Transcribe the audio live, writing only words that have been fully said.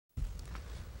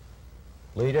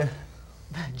Leta?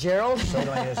 Gerald?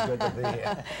 Certainly it's good to be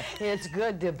here. It's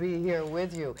good to be here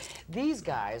with you. These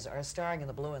guys are starring in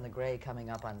The Blue and the Gray coming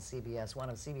up on CBS, one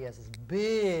of CBS's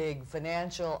big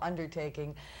financial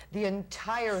undertaking, the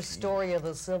entire story of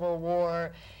the Civil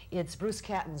War. It's Bruce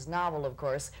Catton's novel, of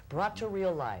course, brought to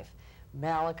real life.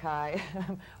 Malachi,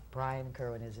 Brian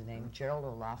Kerwin is his name, Gerald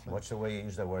O'Loughlin. What's the way you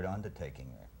use the word undertaking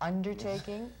there?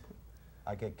 Undertaking?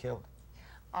 I get killed.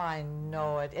 I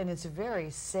know it, and it's very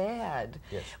sad.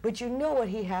 Yes. But you know what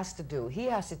he has to do? He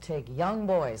has to take young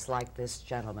boys like this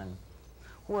gentleman,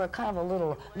 who are kind of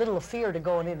a little afeared of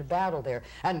going into battle there,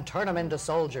 and turn them into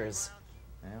soldiers.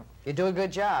 Yeah. You do a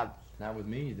good job. Not with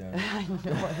me, though. I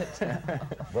know it.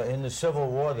 But in the Civil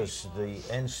War, the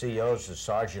NCOs, the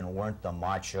sergeant, weren't the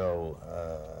macho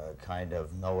kind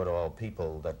of know-it-all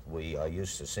people that we are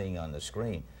used to seeing on the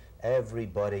screen.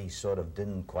 Everybody sort of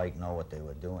didn't quite know what they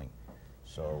were doing.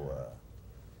 So,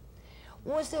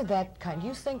 was there that kind,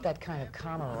 you think that kind of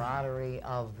camaraderie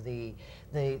of the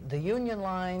Union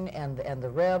line and the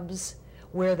Rebs,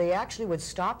 where they actually would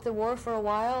stop the war for a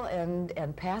while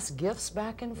and pass gifts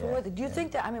back and forth? Do you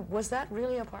think that, I mean, was that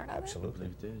really a part of it? Absolutely.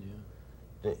 It did,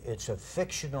 yeah. It's a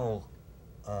fictional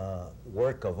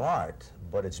work of art,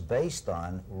 but it's based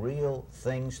on real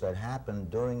things that happened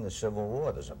during the Civil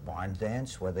War. There's a barn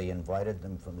dance where they invited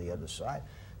them from the other side.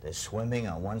 They're swimming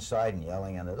on one side and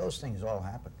yelling on the other. Those things all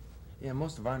happen. Yeah,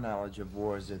 most of our knowledge of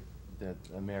wars that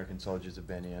American soldiers have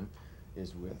been in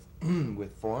is with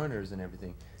with foreigners and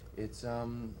everything. It's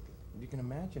you can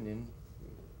imagine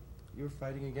you're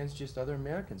fighting against just other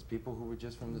Americans, people who were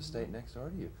just from the state next door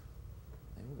to you.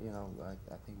 And, you know, I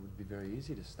think it would be very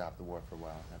easy to stop the war for a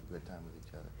while and have a good time with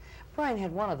each other. Brian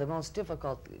had one of the most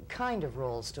difficult kind of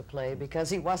roles to play because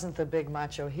he wasn't the big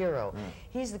macho hero.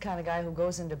 He's the kind of guy who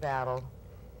goes into battle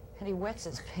and he wets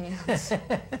his pants.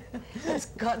 His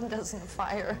gun doesn't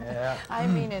fire. Yeah. I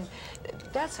mean, and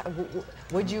that's how,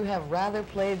 would you have rather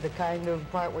played the kind of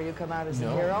part where you come out as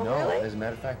a hero? No, really? As a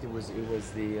matter of fact, it was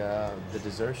the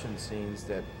desertion scenes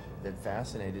that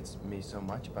fascinated me so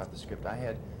much about the script. I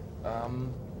had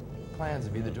plans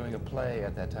of either doing a play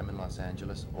at that time in Los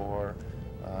Angeles or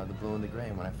The Blue and the Gray.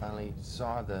 And when I finally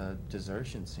saw the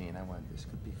desertion scene, I went, this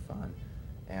could be fun.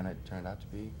 And it turned out to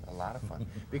be a lot of fun.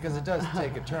 Because it does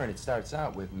take a turn. It starts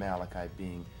out with Malachi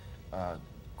being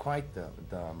quite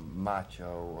the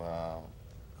macho,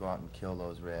 go out and kill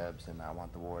those Rebs, and I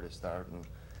want the war to start.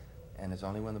 And it's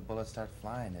only when the bullets start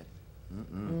flying that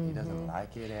he doesn't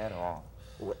like it at all.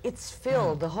 It's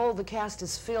filled, the cast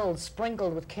is filled,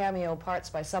 sprinkled with cameo parts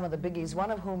by some of the biggies, one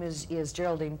of whom is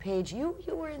Geraldine Page. You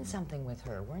were in something with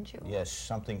her, weren't you? Yes,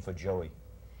 Something for Joey.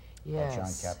 Yes.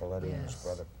 John Capoletti and his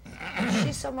brother.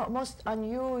 She's so most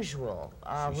unusual,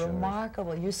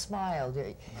 remarkable. You smiled.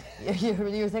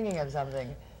 You're thinking of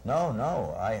something. No,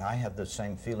 no, I have the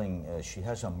same feeling. She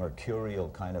has a mercurial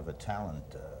kind of a talent.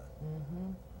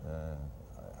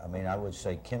 I mean, I would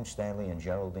say Kim Stanley and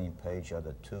Geraldine Page are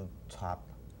the two top,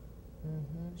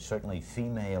 certainly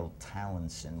female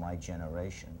talents in my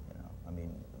generation. You know, I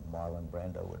mean, Marlon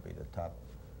Brando would be the top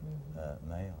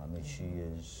male. I mean,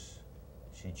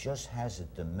 she just has a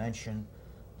dimension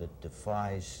that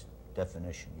defies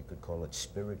definition. You could call it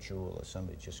spiritual or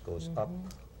something. It just goes up.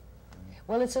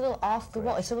 Well, it's a little off the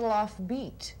wall. It's a little off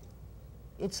beat.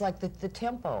 It's like the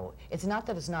tempo. It's not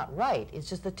that it's not right. It's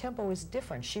just the tempo is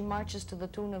different. She marches to the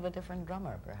tune of a different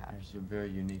drummer, perhaps. She's a very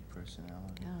unique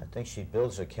personality. Yeah. I think she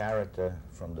builds a character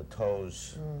from the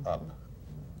toes up.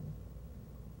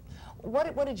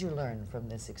 What did you learn from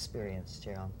this experience,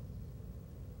 Gerald?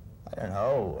 I don't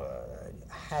know.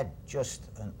 Had just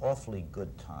an awfully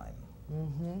good time.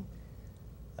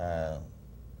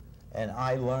 And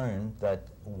I learned that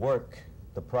work,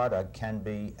 the product, can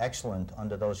be excellent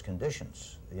under those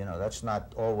conditions. You know, that's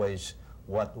not always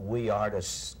what we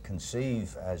artists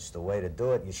conceive as the way to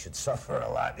do it. You should suffer a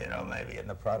lot, you know, maybe, and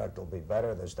the product will be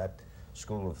better. There's that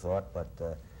school of thought,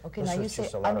 but okay, now you say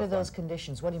under those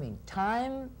conditions. What do you mean?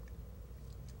 Time?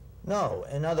 No,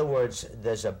 in other words,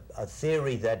 there's a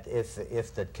theory that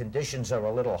if the conditions are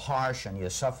a little harsh and you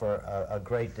suffer a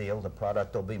great deal, the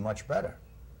product will be much better.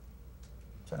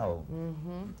 So,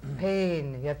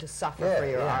 Pain. You have to suffer for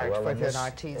your art, well, for an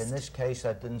artiste. In this case,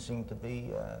 that didn't seem to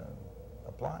be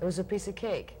applied. It was a piece of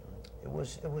cake. It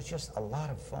was just a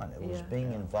lot of fun. It was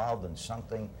being involved in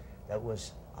something that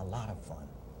was a lot of fun.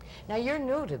 Now, you're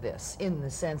new to this in the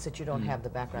sense that you don't have the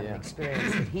background and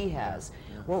experience that he has.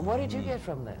 Well, what did you get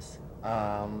from this?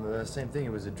 The same thing.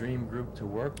 It was a dream group to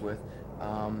work with.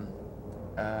 What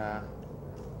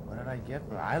did I get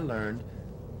from it? I learned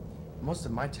most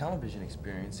of my television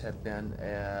experience had been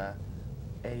a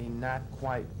not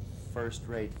quite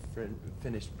first-rate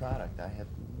finished product. I have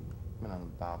been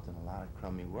involved in a lot of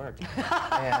crummy work,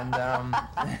 and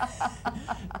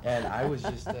and I was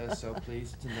just so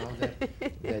pleased to know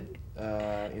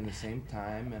that in the same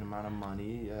time and amount of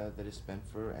money that is spent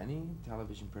for any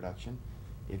television production,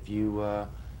 if you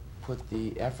put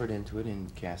the effort into it in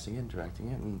casting it, directing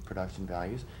it, and production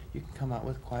values, you can come out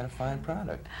with quite a fine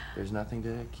product. There's nothing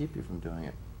to keep you from doing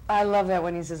it. I love that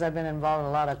when he says, I've been involved in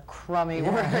a lot of crummy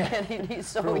work. And he's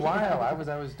so For a while, young.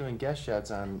 I was doing guest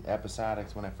shots on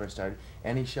episodics when I first started.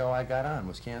 Any show I got on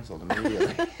was canceled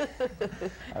immediately.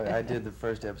 I did the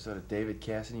first episode of David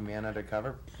Cassidy, Man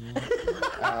Undercover,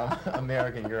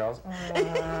 American Girls. Had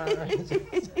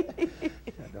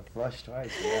to flush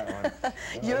twice for that one.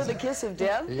 You're the kiss of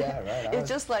death? Yeah, right. It's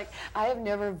just like, I have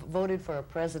never voted for a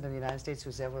president of the United States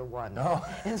who's ever won. No.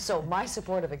 And so my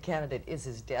support of a candidate is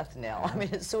his death knell. I mean,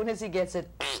 as soon as he gets it,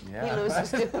 Yeah. he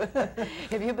loses too.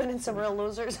 Have you been in some real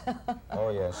losers? Oh,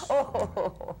 yes.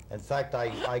 Oh. In fact,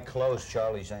 I closed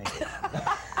Charlie's Angels.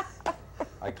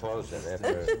 I closed it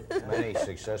after many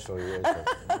successful years,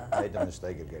 but I made the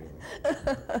mistake of getting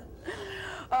it.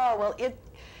 Oh, well,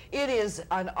 it is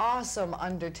an awesome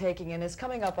undertaking, and it's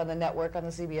coming up on the network, on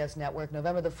the CBS network,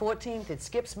 November the 14th. It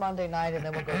skips Monday night, and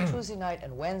then we'll go Tuesday night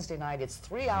and Wednesday night. It's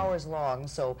 3 hours long,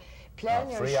 so plan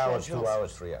your 3 hours, schedules. 2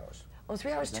 hours, 3 hours. Oh,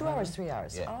 3 hours, 2 hours, 3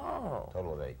 hours. Yeah. Oh.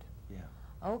 Total of 8. Yeah.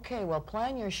 Okay, well,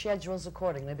 plan your schedules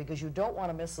accordingly because you don't want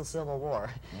to miss the Civil War.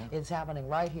 Yeah. It's happening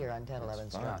right here on 1011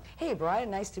 It's fun. Strong. Hey, Brian,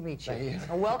 nice to meet you. Thank you.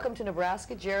 And welcome to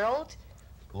Nebraska, Gerald.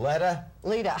 Leta?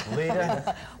 Leta.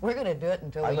 Leta? We're going to do it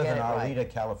until I we live get in it right. Arleta,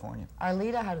 California.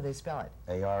 Arleta, how do they spell it?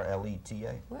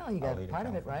 A-R-L-E-T-A. Well, you got Arleta, part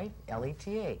of it California. right.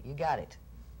 L-E-T-A. You got it.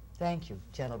 Thank you,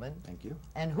 gentlemen. Thank you.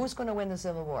 And who's going to win the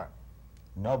Civil War?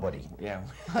 Nobody. Yeah.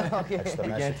 Okay. That's the We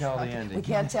message. can't tell the ending. We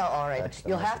can't tell. All right. That's the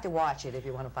You'll have message. to watch it if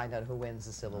you want to find out who wins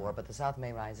the Civil War, but the South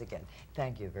may rise again.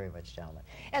 Thank you very much, gentlemen.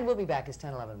 And we'll be back as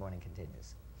 1011 Morning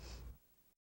continues.